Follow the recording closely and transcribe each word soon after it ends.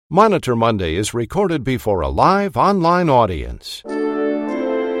Monitor Monday is recorded before a live online audience.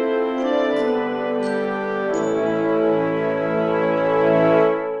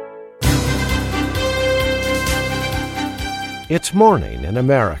 It's morning in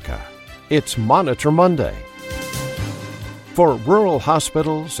America. It's Monitor Monday. For rural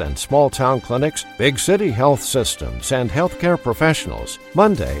hospitals and small-town clinics, big city health systems, and healthcare professionals,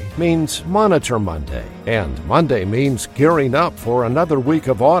 Monday means Monitor Monday. And Monday means gearing up for another week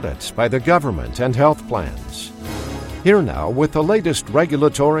of audits by the government and health plans. Here now with the latest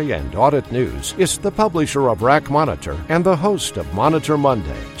regulatory and audit news is the publisher of RAC Monitor and the host of Monitor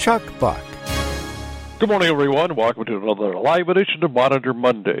Monday, Chuck Buck. Good morning, everyone. Welcome to another live edition of Monitor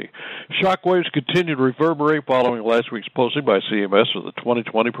Monday. Shockwaves continue to reverberate following last week's posting by CMS of the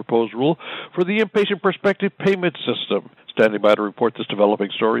 2020 proposed rule for the inpatient prospective payment system. Standing by to report this developing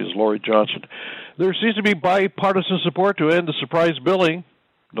story is Lori Johnson. There seems to be bipartisan support to end the surprise billing.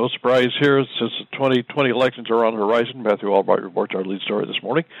 No surprise here, since the 2020 elections are on the horizon. Matthew Albright reports our lead story this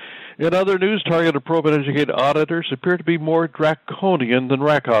morning. In other news, targeted probe and educate auditors appear to be more draconian than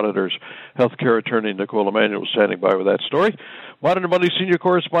RAC auditors. Healthcare attorney Nicole Emanuel is standing by with that story. Monitor Monday senior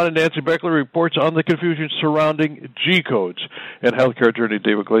correspondent Nancy Beckler reports on the confusion surrounding G-codes. And healthcare attorney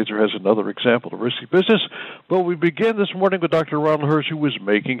David Glazer has another example of risky business. But we begin this morning with Dr. Ronald Hirsch, who is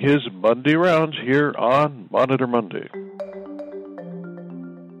making his Monday rounds here on Monitor Monday.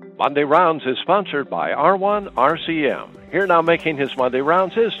 Monday Rounds is sponsored by R1 RCM. Here now making his Monday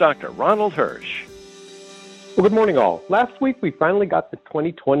Rounds is Dr. Ronald Hirsch. Well, good morning, all. Last week, we finally got the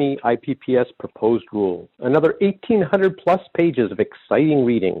 2020 IPPS proposed rule, another 1,800-plus pages of exciting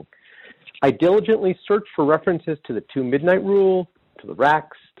reading. I diligently searched for references to the Two-Midnight Rule, to the RACs,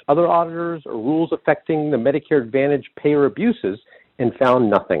 to other auditors, or rules affecting the Medicare Advantage payer abuses, and found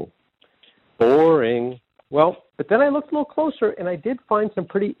nothing. Boring. Well, but then I looked a little closer, and I did find some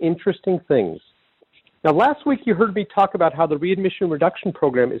pretty interesting things. Now, last week you heard me talk about how the readmission reduction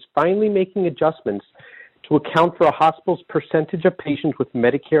program is finally making adjustments to account for a hospital's percentage of patients with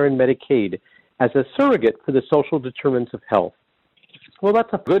Medicare and Medicaid as a surrogate for the social determinants of health. Well,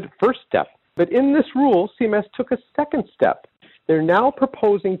 that's a good first step. But in this rule, CMS took a second step. They're now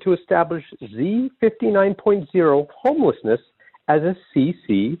proposing to establish Z59.0 homelessness as a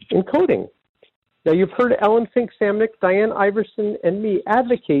CC in coding. Now, you've heard Ellen Fink-Samnick, Diane Iverson, and me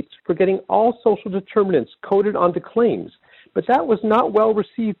advocate for getting all social determinants coded onto claims, but that was not well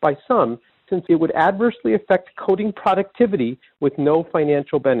received by some since it would adversely affect coding productivity with no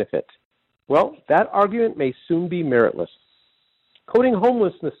financial benefit. Well, that argument may soon be meritless. Coding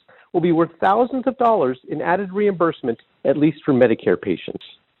homelessness will be worth thousands of dollars in added reimbursement, at least for Medicare patients.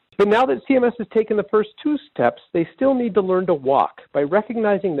 But now that CMS has taken the first two steps, they still need to learn to walk by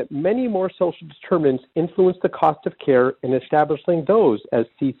recognizing that many more social determinants influence the cost of care and establishing those as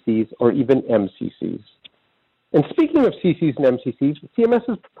CCs or even MCCs. And speaking of CCs and MCCs, CMS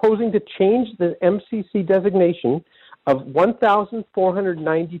is proposing to change the MCC designation of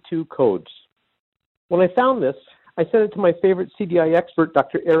 1,492 codes. When I found this, I sent it to my favorite CDI expert,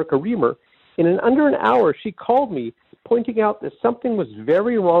 Dr. Erica Reamer, and in under an hour, she called me pointing out that something was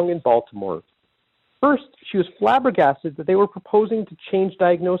very wrong in Baltimore. First, she was flabbergasted that they were proposing to change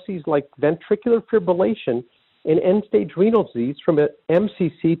diagnoses like ventricular fibrillation and end-stage renal disease from an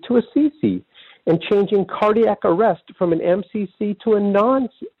MCC to a CC, and changing cardiac arrest from an MCC to a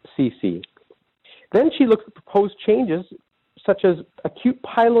non-CC. Then she looked at proposed changes such as acute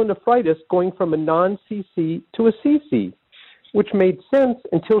pyelonephritis going from a non-CC to a CC, which made sense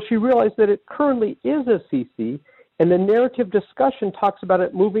until she realized that it currently is a CC, and the narrative discussion talks about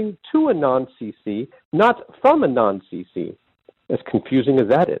it moving to a non-CC, not from a non-CC, as confusing as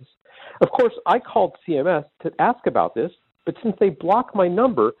that is. Of course, I called CMS to ask about this, but since they block my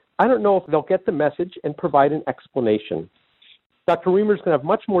number, I don't know if they'll get the message and provide an explanation. Dr. Reamer is going to have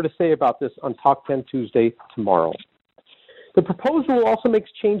much more to say about this on Talk 10 Tuesday tomorrow. The proposed rule also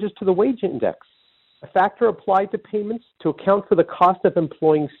makes changes to the wage index, a factor applied to payments to account for the cost of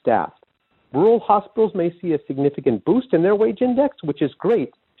employing staff. Rural hospitals may see a significant boost in their wage index, which is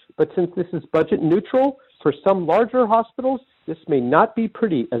great, but since this is budget neutral, for some larger hospitals, this may not be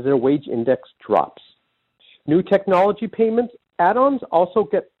pretty as their wage index drops. New technology payments, add-ons also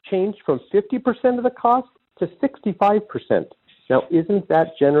get changed from 50% of the cost to 65%. Now, isn't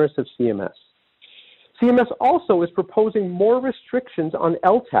that generous of CMS? CMS also is proposing more restrictions on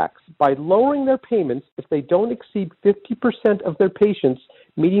LTACs by lowering their payments if they don't exceed 50% of their patients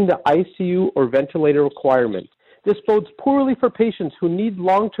meeting the ICU or ventilator requirement. This bodes poorly for patients who need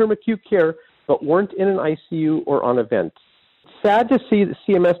long-term acute care but weren't in an ICU or on a vent. Sad to see that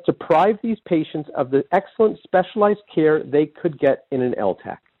CMS deprive these patients of the excellent specialized care they could get in an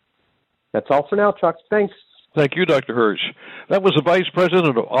LTAC. That's all for now, Chuck. Thanks. Thank you, Dr. Hirsch. That was the Vice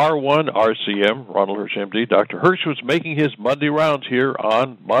President of R1 RCM, Ronald Hirsch, MD. Dr. Hirsch was making his Monday rounds here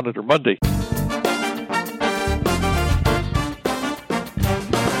on Monitor Monday.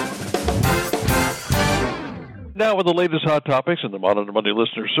 Now with the latest hot topics in the Monitor Monday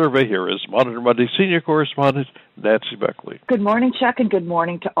listener survey, here is Monitor Monday senior correspondent Nancy Beckley. Good morning, Chuck, and good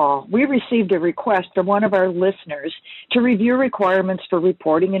morning to all. We received a request from one of our listeners to review requirements for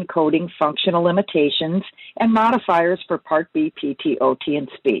reporting and coding functional limitations and modifiers for Part B, PT, OT, and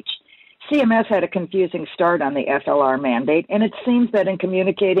speech. CMS had a confusing start on the FLR mandate, and it seems that in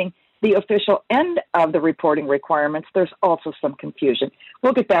communicating the official end of the reporting requirements, there's also some confusion.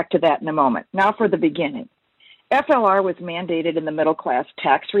 We'll get back to that in a moment. Now for the beginning. FLR was mandated in the Middle Class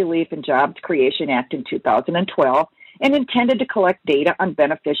Tax Relief and Jobs Creation Act in 2012 and intended to collect data on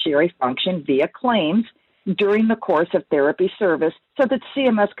beneficiary function via claims during the course of therapy service so that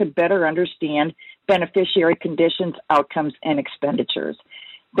CMS could better understand beneficiary conditions, outcomes, and expenditures.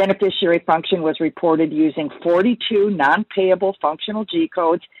 Beneficiary function was reported using 42 non-payable functional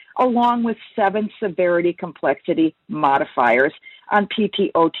G-codes along with 7 severity complexity modifiers on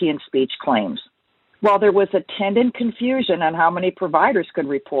PT, OT, and speech claims. While there was attendant confusion on how many providers could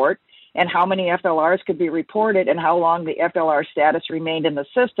report and how many FLRs could be reported and how long the FLR status remained in the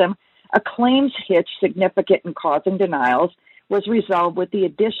system, a claims hitch significant in causing denials was resolved with the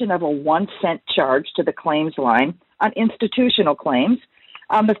addition of a 1-cent charge to the claims line on institutional claims.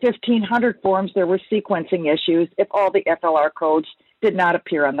 On the 1,500 forms, there were sequencing issues if all the FLR codes did not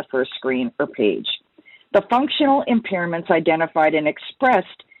appear on the first screen or page. The functional impairments identified and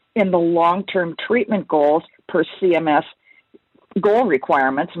expressed in the long-term treatment goals per CMS goal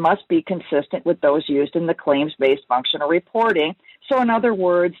requirements must be consistent with those used in the claims-based functional reporting. So in other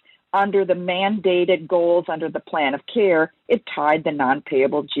words, under the mandated goals under the plan of care, it tied the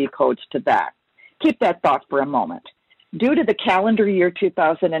non-payable G-codes to that. Keep that thought for a moment. Due to the calendar year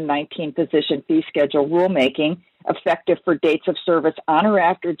 2019 physician fee schedule rulemaking, effective for dates of service on or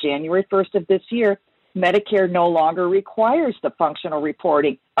after January 1st of this year, Medicare no longer requires the functional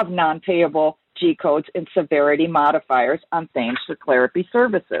reporting of non-payable G-codes and severity modifiers on claims for therapy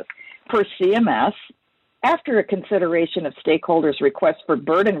services. Per CMS, after a consideration of stakeholders' requests for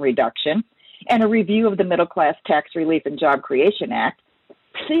burden reduction and a review of the Middle Class Tax Relief and Job Creation Act,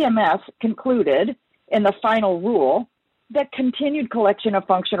 CMS concluded in the final rule that continued collection of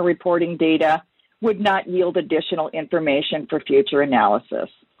functional reporting data would not yield additional information for future analysis.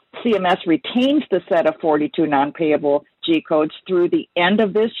 CMS retains the set of 42 non-payable G-codes through the end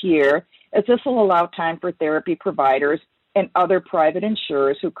of this year, as this will allow time for therapy providers and other private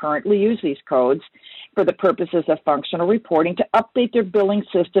insurers who currently use these codes for the purposes of functional reporting to update their billing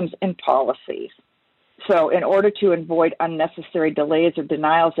systems and policies. So in order to avoid unnecessary delays or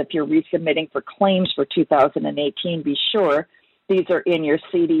denials if you're resubmitting for claims for 2018, be sure these are in your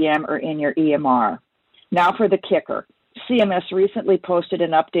CDM or in your EMR. Now for the kicker. CMS recently posted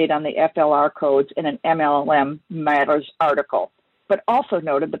an update on the FLR codes in an MLM Matters article, but also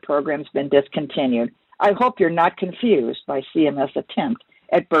noted the program's been discontinued. I hope you're not confused by CMS' attempt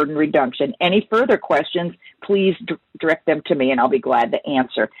at burden reduction. Any further questions, please direct them to me, and I'll be glad to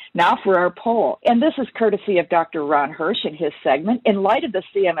answer. Now for our poll, and this is courtesy of Dr. Ron Hirsch in his segment. In light of the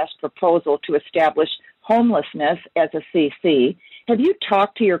CMS proposal to establish homelessness as a CC, have you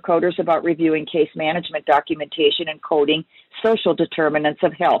talked to your coders about reviewing case management documentation and coding social determinants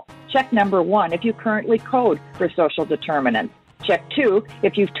of health? Check number 1 if you currently code for social determinants. Check 2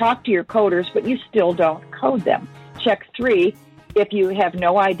 if you've talked to your coders but you still don't code them. Check 3 if you have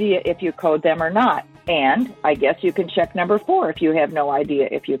no idea if you code them or not. And I guess you can check number 4 if you have no idea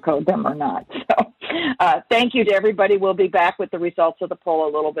if you code them or not. So thank you to everybody. We'll be back with the results of the poll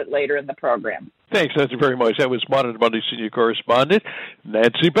a little bit later in the program. Thanks, Nancy, very much. That was Monitor Monday senior correspondent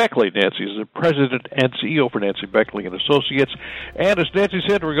Nancy Beckley. Nancy is the president and CEO for Nancy Beckley and Associates. And as Nancy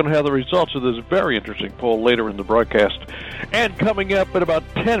said, we're going to have the results of this very interesting poll later in the broadcast. And coming up at about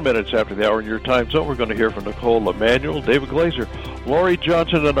 10 minutes after the hour in your time zone, we're going to hear from Nicole Emanuel, David Glazer, Lori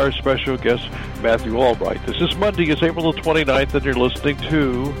Johnson, and our special guest, Matthew Albright. This is Monday. It's April the 29th, and you're listening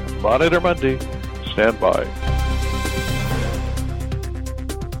to Monitor Monday. Stand by.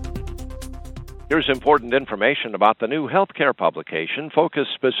 Here's important information about the new healthcare publication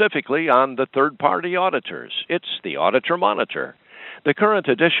focused specifically on the third-party auditors. It's the Auditor Monitor. The current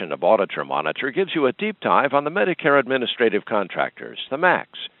edition of Auditor Monitor gives you a deep dive on the Medicare Administrative Contractors, the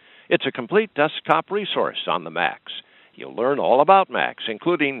MACs. It's a complete desktop resource on the MACs. You'll learn all about MACs,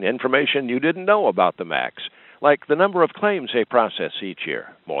 including information you didn't know about the MACs, like the number of claims they process each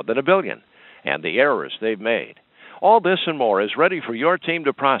year, more than 1 billion, and the errors they've made. All this and more is ready for your team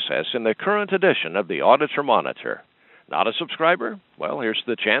to process in the current edition of the Auditor Monitor. Not a subscriber? Well, here's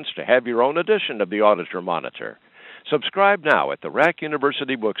the chance to have your own edition of the Auditor Monitor. Subscribe now at the Rack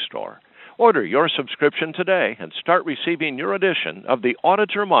University Bookstore. Order your subscription today and start receiving your edition of the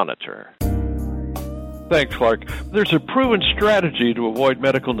Auditor Monitor. Thanks, Clark. There's a proven strategy to avoid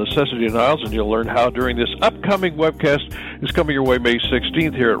medical necessity denials, and you'll learn how during this upcoming webcast. It's coming your way May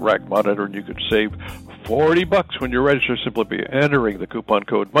 16th here at Rack Monitor, and you can save $40 when you register simply by entering the coupon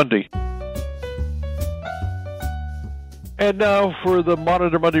code Monday. And now for the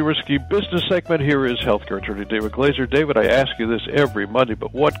Monitor Monday Risky Business segment, here is healthcare attorney David Glazer. David, I ask you this every Monday,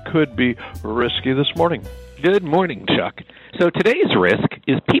 but what could be risky this morning? Good morning, Chuck. So today's risk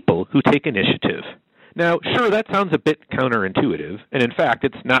is people who take initiative. Now, sure, that sounds a bit counterintuitive, and in fact,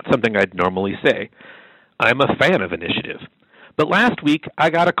 it's not something I'd normally say. I'm a fan of initiative. But last week, I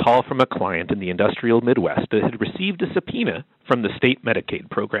got a call from a client in the industrial Midwest that had received a subpoena from the state Medicaid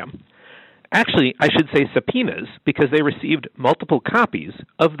program. Actually, I should say subpoenas because they received multiple copies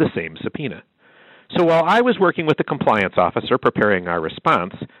of the same subpoena. So while I was working with the compliance officer preparing our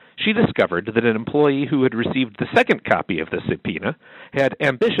response, she discovered that an employee who had received the second copy of the subpoena had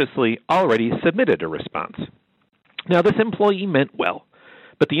ambitiously already submitted a response. Now, this employee meant well,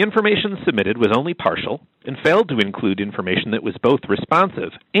 but the information submitted was only partial and failed to include information that was both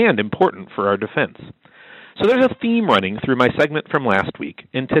responsive and important for our defense. So there's a theme running through my segment from last week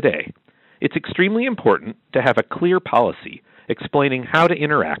and today. It's extremely important to have a clear policy explaining how to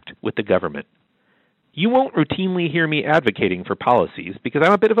interact with the government. You won't routinely hear me advocating for policies because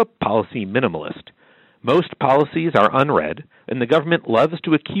I'm a bit of a policy minimalist. Most policies are unread, and the government loves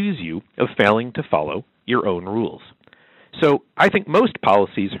to accuse you of failing to follow your own rules. So I think most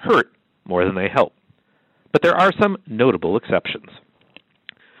policies hurt more than they help. But there are some notable exceptions.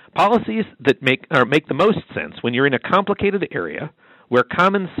 Policies that make the most sense when you're in a complicated area where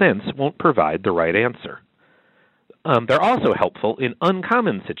common sense won't provide the right answer. They're also helpful in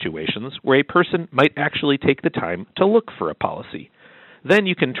uncommon situations where a person might actually take the time to look for a policy. Then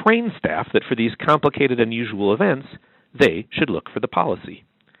you can train staff that for these complicated, unusual events, they should look for the policy.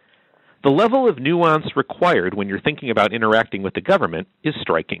 The level of nuance required when you're thinking about interacting with the government is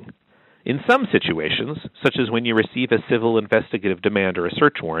striking. In some situations, such as when you receive a civil investigative demand or a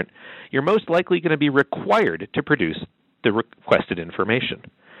search warrant, you're most likely going to be required to produce the requested information.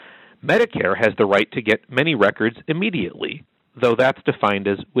 Medicare has the right to get many records immediately, though that's defined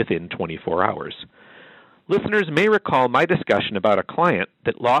as within 24 hours. Listeners may recall my discussion about a client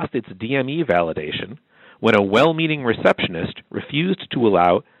that lost its DME validation when a well-meaning receptionist refused to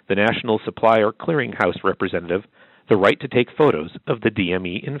allow the National Supplier Clearinghouse representative the right to take photos of the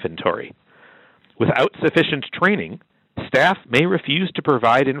DME inventory. Without sufficient training, staff may refuse to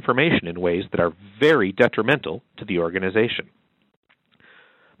provide information in ways that are very detrimental to the organization.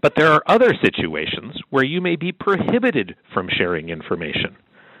 But there are other situations where you may be prohibited from sharing information.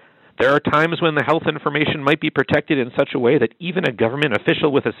 There are times when the health information might be protected in such a way that even a government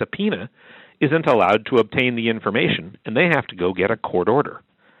official with a subpoena isn't allowed to obtain the information, and they have to go get a court order.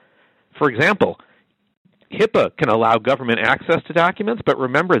 For example, HIPAA can allow government access to documents, but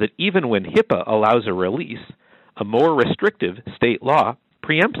remember that even when HIPAA allows a release, a more restrictive state law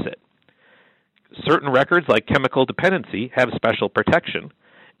preempts it. Certain records, like chemical dependency, have special protection,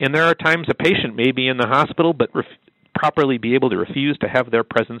 and there are times a patient may be in the hospital but properly be able to refuse to have their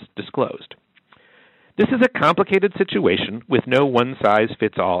presence disclosed. This is a complicated situation with no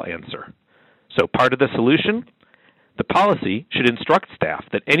one-size-fits-all answer. So part of the solution? The policy should instruct staff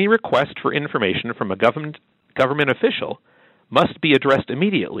that any request for information from a government official must be addressed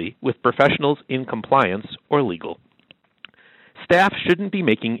immediately with professionals in compliance or legal. Staff shouldn't be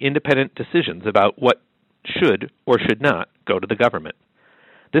making independent decisions about what should or should not go to the government.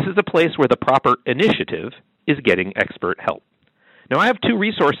 This is a place where the proper initiative is getting expert help. Now, I have two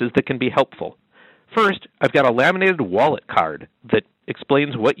resources that can be helpful. First, I've got a laminated wallet card that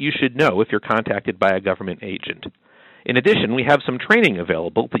explains what you should know if you're contacted by a government agent. In addition, we have some training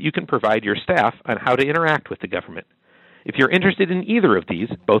available that you can provide your staff on how to interact with the government. If you're interested in either of these,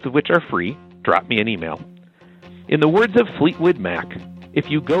 both of which are free, drop me an email. In the words of Fleetwood Mac, if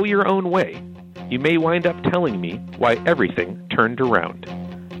you go your own way, you may wind up telling me why everything turned around.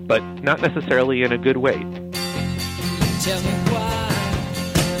 But not necessarily in a good way. Tell me why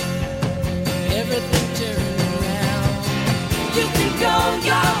everything turned around. You can go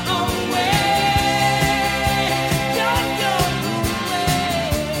your own way.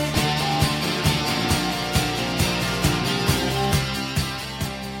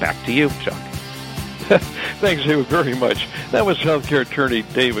 Back to you, Chuck. Thanks, David, very much. That was healthcare attorney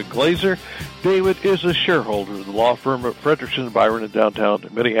David Glazer. David is a shareholder of the law firm of Frederickson Byron in downtown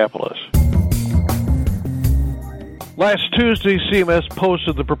Minneapolis. Last Tuesday, CMS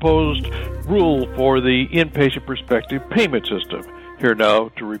posted the proposed rule for the inpatient prospective payment system. Here now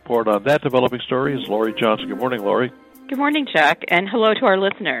to report on that developing story is Lori Johnson. Good morning, Lori. Good morning, Chuck, and hello to our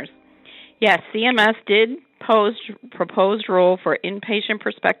listeners. Yes, CMS did post proposed rule for inpatient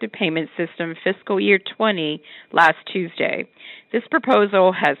prospective payment system fiscal year 20 last Tuesday. This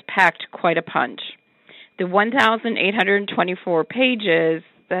proposal has packed quite a punch. The 1,824 pages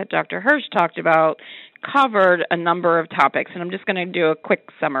that Dr. Hirsch talked about covered a number of topics, and I'm just going to do a quick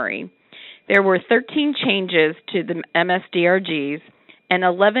summary. There were 13 changes to the MSDRGs and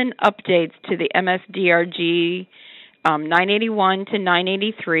 11 updates to the MSDRG 981 to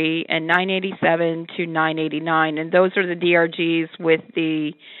 983 and 987 to 989, and those are the DRGs with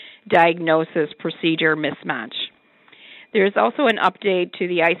the diagnosis procedure mismatch. There's also an update to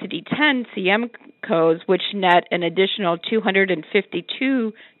the ICD-10 CM codes, which net an additional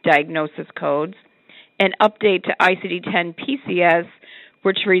 252 diagnosis codes, an update to ICD-10 PCS,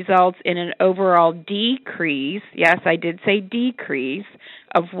 which results in an overall decrease, yes, I did say decrease,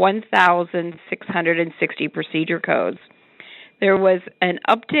 of 1,660 procedure codes. There was an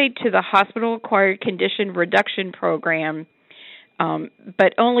update to the hospital-acquired condition reduction program,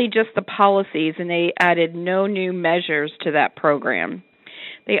 but only just the policies, and they added no new measures to that program.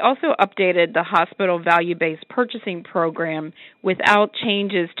 They also updated the hospital value-based purchasing program without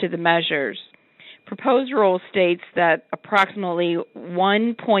changes to the measures. Proposed rule states that approximately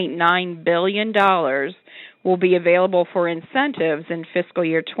 $1.9 billion will be available for incentives in fiscal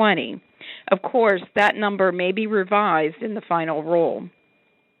year 20. Of course, that number may be revised in the final rule.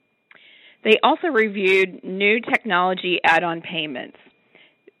 They also reviewed new technology add-on payments.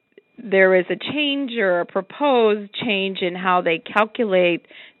 There is a change or a proposed change in how they calculate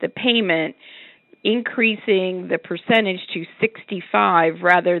the payment, increasing the percentage to 65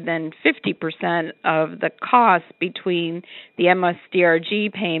 rather than 50% of the cost between the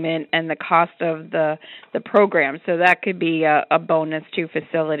MSDRG payment and the cost of the program. So that could be a bonus to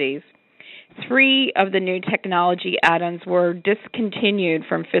facilities. 3 of the new technology add-ons were discontinued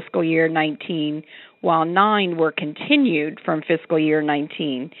from fiscal year 19, while 9 were continued from fiscal year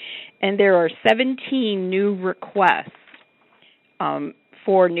 19. And there are 17 new requests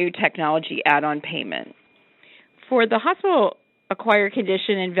for new technology add-on payment. For the hospital acquired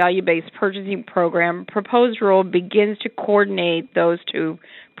condition and value-based purchasing program, proposed rule begins to coordinate those 2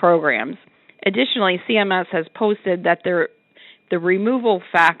 programs. Additionally, CMS has posted that the removal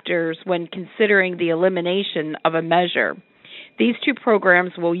factors when considering the elimination of a measure. These 2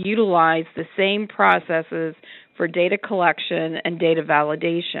 programs will utilize the same processes for data collection and data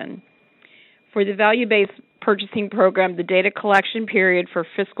validation. For the value-based purchasing program, the data collection period for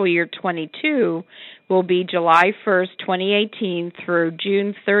fiscal year 22 will be July 1st, 2018 through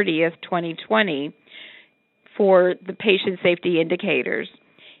June 30th, 2020 for the patient safety indicators.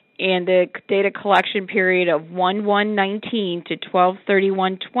 And the data collection period of 1/1/19 to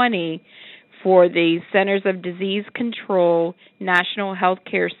 12/31/20 for the Centers of Disease Control, National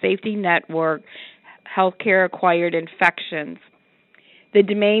Healthcare Safety Network, Healthcare Acquired Infections. The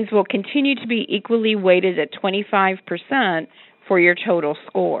domains will continue to be equally weighted at 25% for your total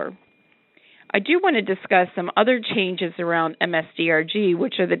score. I do want to discuss some other changes around MSDRG,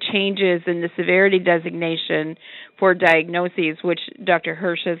 which are the changes in the severity designation for diagnoses, which Dr.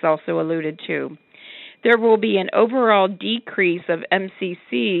 Hirsch has also alluded to. There will be an overall decrease of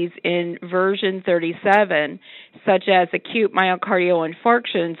MCCs in version 37, such as acute myocardial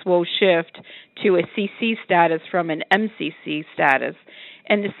infarctions will shift to a CC status from an MCC status.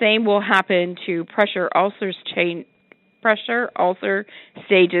 And the same will happen to pressure ulcer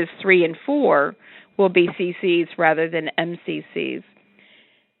stages 3 and 4 will be CCs rather than MCCs.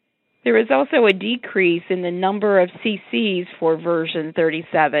 There is also a decrease in the number of CCs for version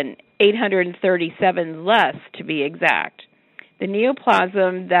 37, 837 less to be exact. The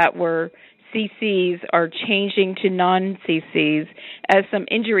neoplasm that were CCs are changing to non-CCs, as some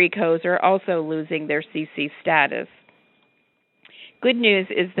injury codes are also losing their CC status. Good news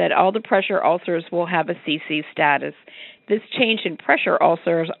is that all the pressure ulcers will have a CC status. This change in pressure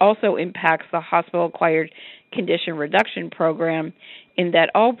ulcers also impacts the hospital-acquired condition reduction program in that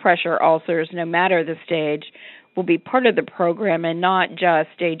all pressure ulcers, no matter the stage, will be part of the program and not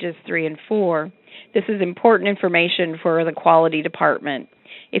just stages 3 and 4. This is important information for the quality department.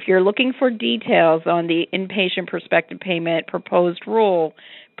 If you're looking for details on the inpatient prospective payment proposed rule,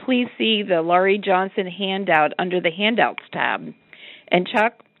 please see the Laurie Johnson handout under the Handouts tab. And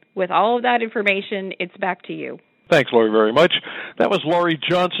Chuck, with all of that information, it's back to you. Thanks, Lori, very much. That was Lori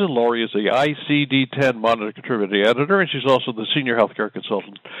Johnson. Lori is the ICD-10 Monitor Contributing Editor, and she's also the Senior Healthcare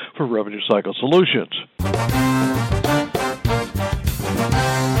Consultant for Revenue Cycle Solutions.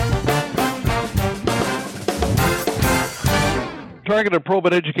 Targeted Probe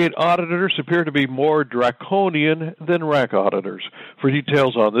and Educate auditors appear to be more draconian than RAC auditors. For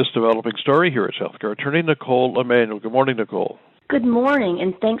details on this developing story, here is healthcare attorney Nicole Emanuel. Good morning, Nicole. Good morning,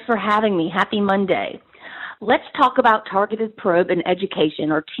 and thanks for having me. Happy Monday. Let's talk about Targeted Probe and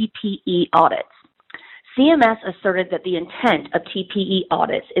Education, or TPE, audits. CMS asserted that the intent of TPE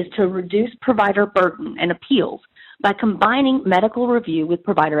audits is to reduce provider burden and appeals by combining medical review with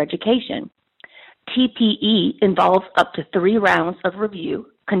provider education. TPE involves up to 3 rounds of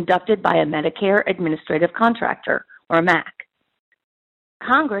review conducted by a Medicare Administrative Contractor, or a MAC.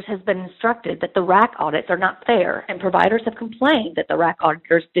 Congress has been instructed that the RAC audits are not fair, and providers have complained that the RAC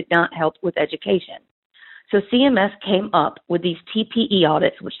auditors did not help with education. So CMS came up with these TPE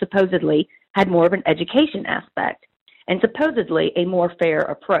audits, which supposedly had more of an education aspect and supposedly a more fair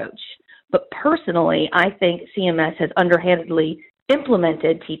approach. But personally, I think CMS has underhandedly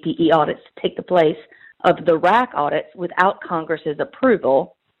implemented TPE audits to take the place of the RAC audits without Congress's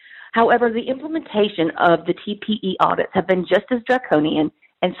approval. However, the implementation of the TPE audits have been just as draconian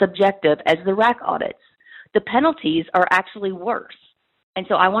and subjective as the RAC audits. The penalties are actually worse. And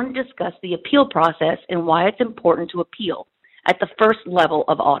so I want to discuss the appeal process and why it's important to appeal at the first level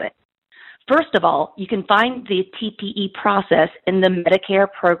of audit. First of all, you can find the TPE process in the Medicare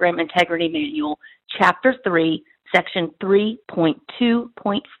Program Integrity Manual, Chapter 3, Section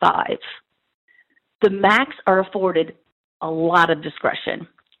 3.2.5. The MACs are afforded a lot of discretion.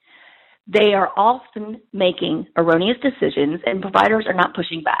 They are often making erroneous decisions, and providers are not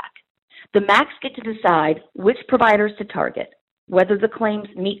pushing back. The MACs get to decide which providers to target, whether the claims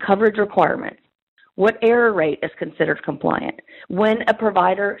meet coverage requirements, what error rate is considered compliant, when a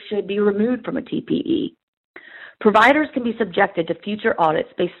provider should be removed from a TPE. Providers can be subjected to future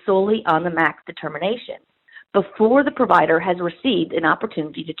audits based solely on the MAC's determination before the provider has received an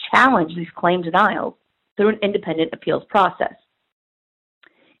opportunity to challenge these claim denials through an independent appeals process.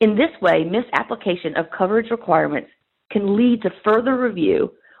 In this way, misapplication of coverage requirements can lead to further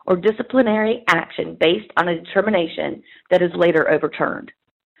review or disciplinary action based on a determination that is later overturned.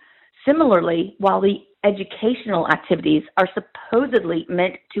 Similarly, while the educational activities are supposedly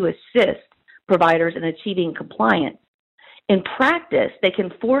meant to assist providers in achieving compliance, in practice, they can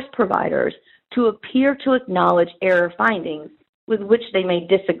force providers to appear to acknowledge error findings with which they may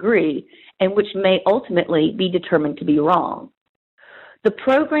disagree and which may ultimately be determined to be wrong. The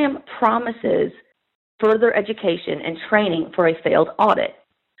program promises further education and training for a failed audit,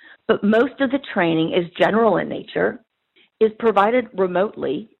 but most of the training is general in nature, is provided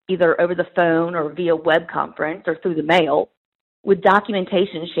remotely, either over the phone or via web conference or through the mail, with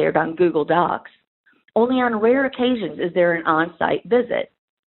documentation shared on Google Docs. Only on rare occasions is there an on-site visit.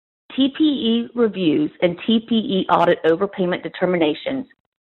 TPE reviews and TPE audit overpayment determinations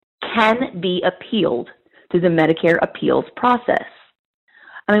can be appealed through the Medicare appeals process.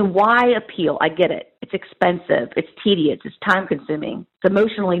 I mean, why appeal? I get it. It's expensive. It's tedious. It's time-consuming. It's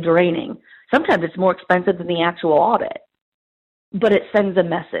emotionally draining. Sometimes it's more expensive than the actual audit. But it sends a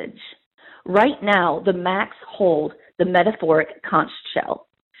message. Right now, the MACs hold the metaphoric conch shell.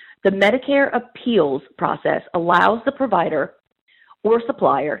 The Medicare appeals process allows the provider or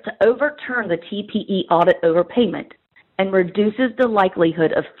supplier to overturn the TPE audit overpayment and reduces the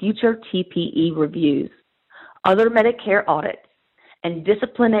likelihood of future TPE reviews. Other Medicare audits and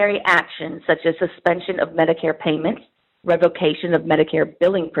disciplinary actions such as suspension of Medicare payments, revocation of Medicare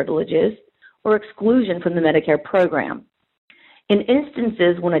billing privileges, or exclusion from the Medicare program. In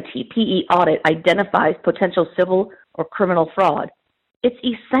instances when a TPE audit identifies potential civil or criminal fraud, it's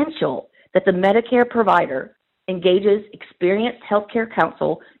essential that the Medicare provider engages experienced healthcare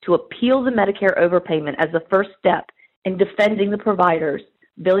counsel to appeal the Medicare overpayment as the first step in defending the provider's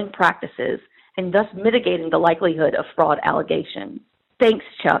billing practices and thus mitigating the likelihood of fraud allegations. Thanks,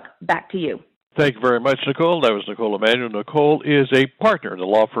 Chuck. Back to you. Thank you very much, Nicole. That was Nicole Emanuel. Nicole is a partner in the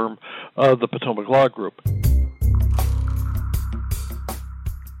law firm of the Potomac Law Group.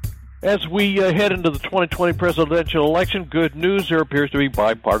 As we head into the 2020 presidential election, good news, there appears to be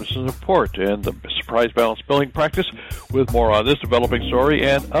bipartisan support and the surprise balance billing practice. With more on this developing story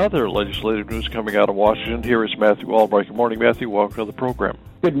and other legislative news coming out of Washington, here is Matthew Albright. Good morning, Matthew. Welcome to the program.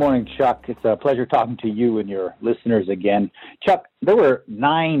 Good morning, Chuck. It's a pleasure talking to you and your listeners again. Chuck, there were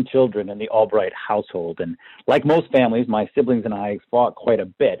 9 children in the Albright household, and like most families, my siblings and I fought quite a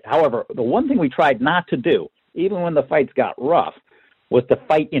bit. However, the one thing we tried not to do, even when the fights got rough, was to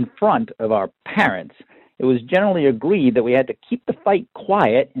fight in front of our parents. It was generally agreed that we had to keep the fight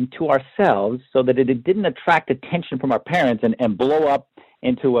quiet and to ourselves so that it didn't attract attention from our parents and blow up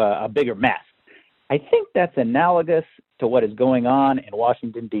into a bigger mess. I think that's analogous to what is going on in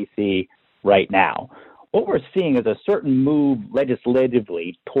Washington, D.C. right now. What we're seeing is a certain move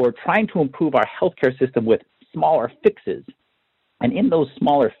legislatively toward trying to improve our healthcare system with smaller fixes. And in those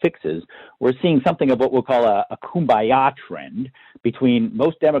smaller fixes, we're seeing something of what we'll call a kumbaya trend between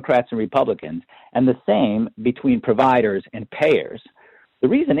most Democrats and Republicans, and the same between providers and payers. The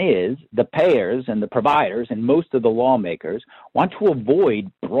reason is the payers and the providers and most of the lawmakers want to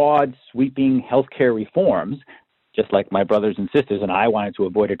avoid broad, sweeping healthcare reforms, just like my brothers and sisters and I wanted to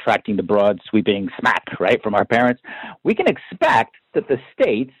avoid attracting the broad, sweeping smack, right, from our parents. We can expect that the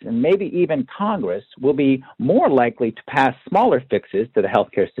states and maybe even Congress will be more likely to pass smaller fixes to the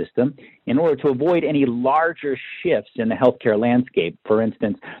healthcare system in order to avoid any larger shifts in the healthcare landscape. For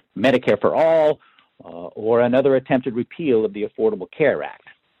instance, Medicare for All, or another attempted repeal of the Affordable Care Act.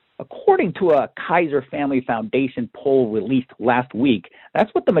 According to a Kaiser Family Foundation poll released last week,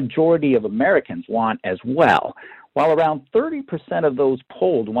 that's what the majority of Americans want as well. While around 30% of those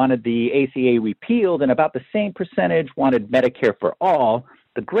polled wanted the ACA repealed and about the same percentage wanted Medicare for All,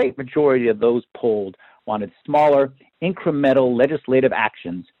 the great majority of those polled wanted smaller, incremental legislative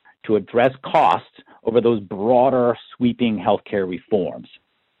actions to address costs over those broader, sweeping healthcare reforms.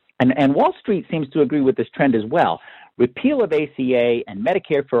 And Wall Street seems to agree with this trend as well. Repeal of ACA and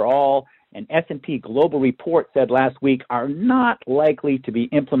Medicare for All and S&P Global Report said last week are not likely to be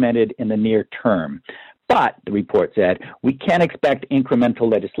implemented in the near term. But, the report said, we can expect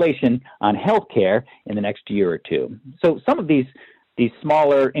incremental legislation on health care in the next year or two. So some of these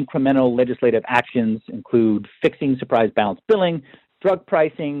smaller incremental legislative actions include fixing surprise balance billing, drug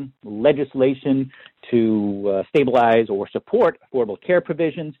pricing, legislation to stabilize or support affordable care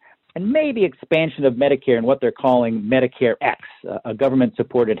provisions, and maybe expansion of Medicare and what they're calling Medicare X, a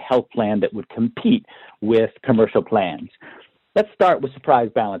government-supported health plan that would compete with commercial plans. Let's start with surprise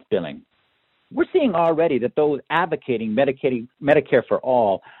balance billing. We're seeing already that those advocating Medicare for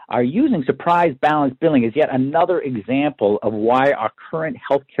All are using surprise balance billing as yet another example of why our current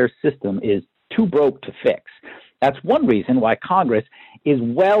healthcare system is too broke to fix. That's one reason why Congress is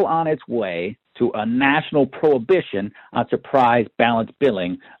well on its way to a national prohibition on surprise balance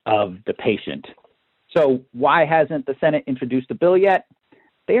billing of the patient. So why hasn't the Senate introduced a bill yet?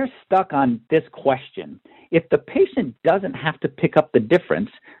 They're stuck on this question. If the patient doesn't have to pick up the difference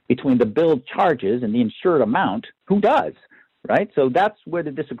between the billed charges and the insured amount, who does, right? So that's where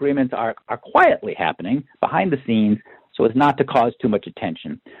the disagreements are quietly happening behind the scenes so as not to cause too much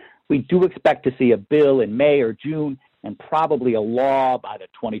attention. We do expect to see a bill in May or June and probably a law by the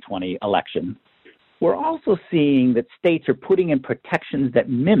 2020 election. We're also seeing that states are putting in protections that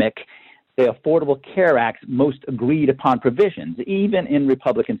mimic the Affordable Care Act's most agreed upon provisions, even in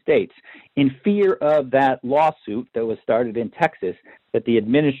Republican states, in fear of that lawsuit that was started in Texas that the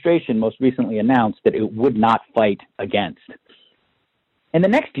administration most recently announced that it would not fight against. In the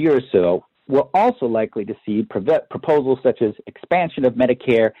next year or so, we're also likely to see proposals such as expansion of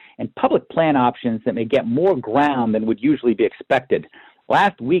Medicare and public plan options that may get more ground than would usually be expected.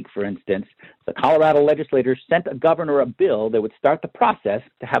 Last week, for instance, the Colorado legislators sent a governor a bill that would start the process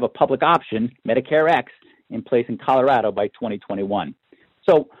to have a public option, Medicare X, in place in Colorado by 2021.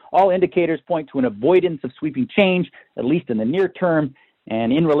 So all indicators point to an avoidance of sweeping change, at least in the near term.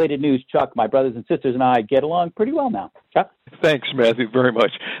 And in related news, Chuck, my brothers and sisters and I get along pretty well now. Chuck? Thanks, Matthew, very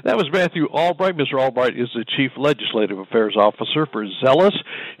much. That was Matthew Albright. Mr. Albright is the Chief Legislative Affairs Officer for Zealous.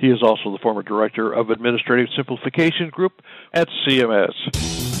 He is also the former Director of Administrative Simplification Group at CMS.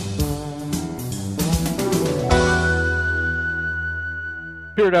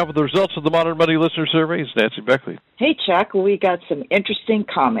 Here now with the results of the Modern Money Listener Survey is Nancy Beckley. Hey, Chuck, we got some interesting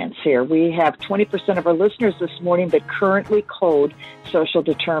comments here. We have 20% of our listeners this morning that currently code social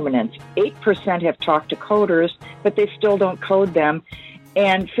determinants. 8% have talked to coders, but they still don't code them.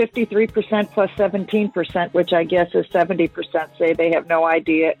 And 53% plus 17%, which I guess is 70%, say they have no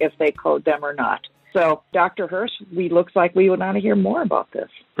idea if they code them or not. So, Dr. Hirsch, looks like we would want to hear more about this.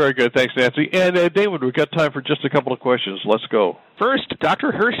 Very good. Thanks, Nancy. And David, we've got time for just a couple of questions. Let's go. First,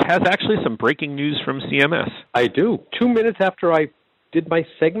 Dr. Hirsch has actually some breaking news from CMS. I do. 2 minutes after I did my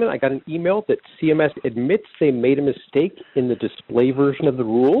segment, I got an email that CMS admits they made a mistake in the display version of the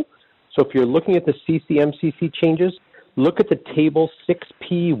rule. So if you're looking at the CCMCC changes, look at the table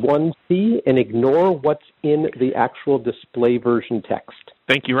 6P1C and ignore what's in the actual display version text.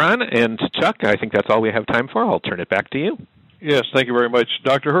 Thank you, Ron. And Chuck, I think that's all we have time for. I'll turn it back to you. Yes, thank you very much,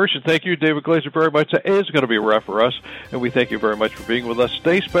 Dr. Hirsch, and thank you, David Glazer, very much. That is going to be a wrap for us, and we thank you very much for being with us.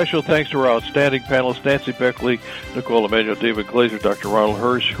 Stay special thanks to our outstanding panelists, Nancy Beckley, Nicole Emanuel, David Glazer, Dr. Ronald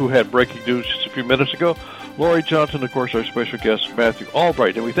Hirsch, who had breaking news just a few minutes ago, Lori Johnson, of course, our special guest, Matthew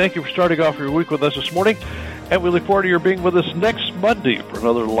Albright. And we thank you for starting off your week with us this morning, and we look forward to your being with us next Monday for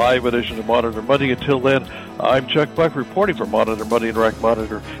another live edition of Monitor Monday. Until then, I'm Chuck Buck reporting for Monitor Monday and RAC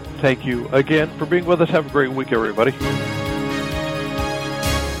Monitor. Thank you again for being with us. Have a great week, everybody.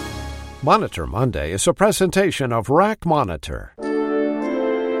 Monitor Monday is a presentation of RAC Monitor.